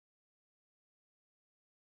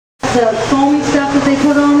the foamy stuff that they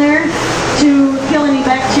put on there to kill any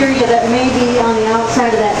bacteria that may be on the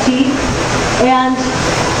outside of that feed. And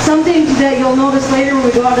something that you'll notice later when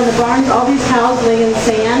we go out in the barns, all these cows lay in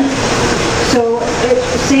sand. So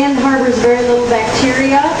sand harbors very little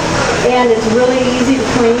bacteria, and it's really easy to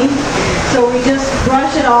clean. So we just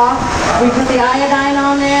brush it off. We put the iodine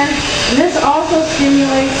on there. And this also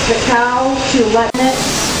stimulates the cow to let it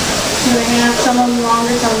 2.5, some of them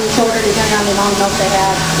longer, some of them shorter, depending on the amount of milk they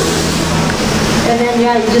have. And then,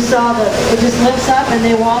 yeah, you just saw it just lifts up and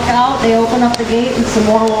they walk out, they open up the gate and some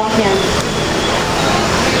more walk in.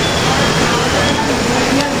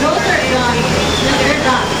 Yeah, those are done. They're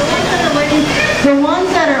done. The ones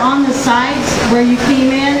that are on the sides where you came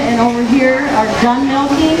in and over here are done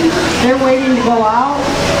milking. They're waiting to go out.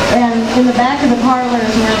 And in the back of the parlor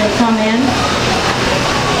is where they come in.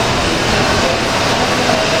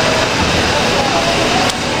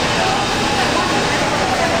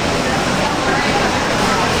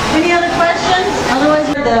 Any other questions? Otherwise,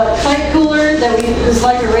 the plate cooler is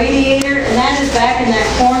like a radiator, and that is back in that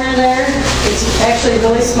corner there. It's actually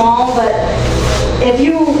really small, but if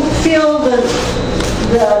you feel the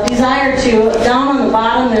desire to, down on the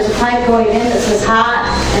bottom there's a pipe going in that says hot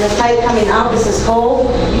and a pipe coming out that says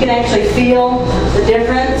cold. You can actually feel the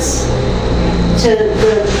difference to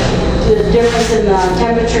the difference in the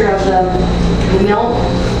temperature of the milk.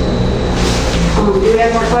 Do we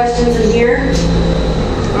have more questions in here?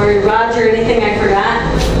 Or Roger, anything I forgot?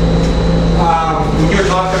 When you're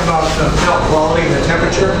talking about milk quality and the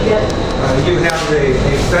temperature, yep. You have a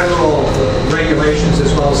federal regulations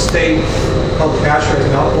as well as state public pasteurized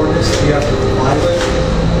milk ordinance that you have to comply with.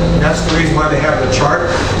 And that's the reason why they have the chart.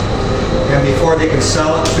 And before they can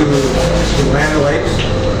sell it to Land O'Lakes,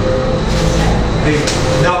 the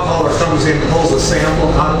milk hauler comes in, pulls a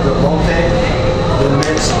sample out of the milk tank, and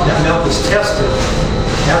that milk is tested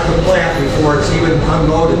at the plant before it's even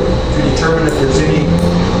unloaded to determine if there's any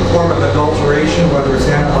form of adulteration, whether it's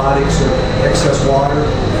antibiotics or excess water,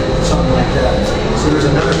 something like that. So there's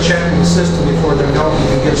another check in the system before the milk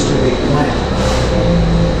even gets to the plant.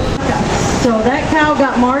 So that cow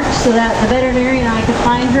got marked so that the veterinarian and I could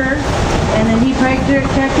find her, and then he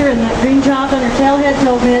checked her, and that green job on her tail head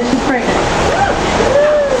told me that she's pregnant.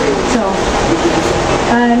 So,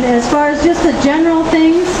 and as far as just the general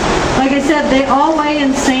things, like I said, they all lay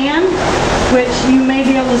in sand, which you may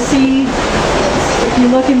be able to see if you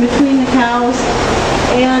look in between the cows.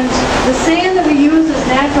 And the sand that we use is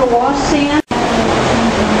natural wash sand.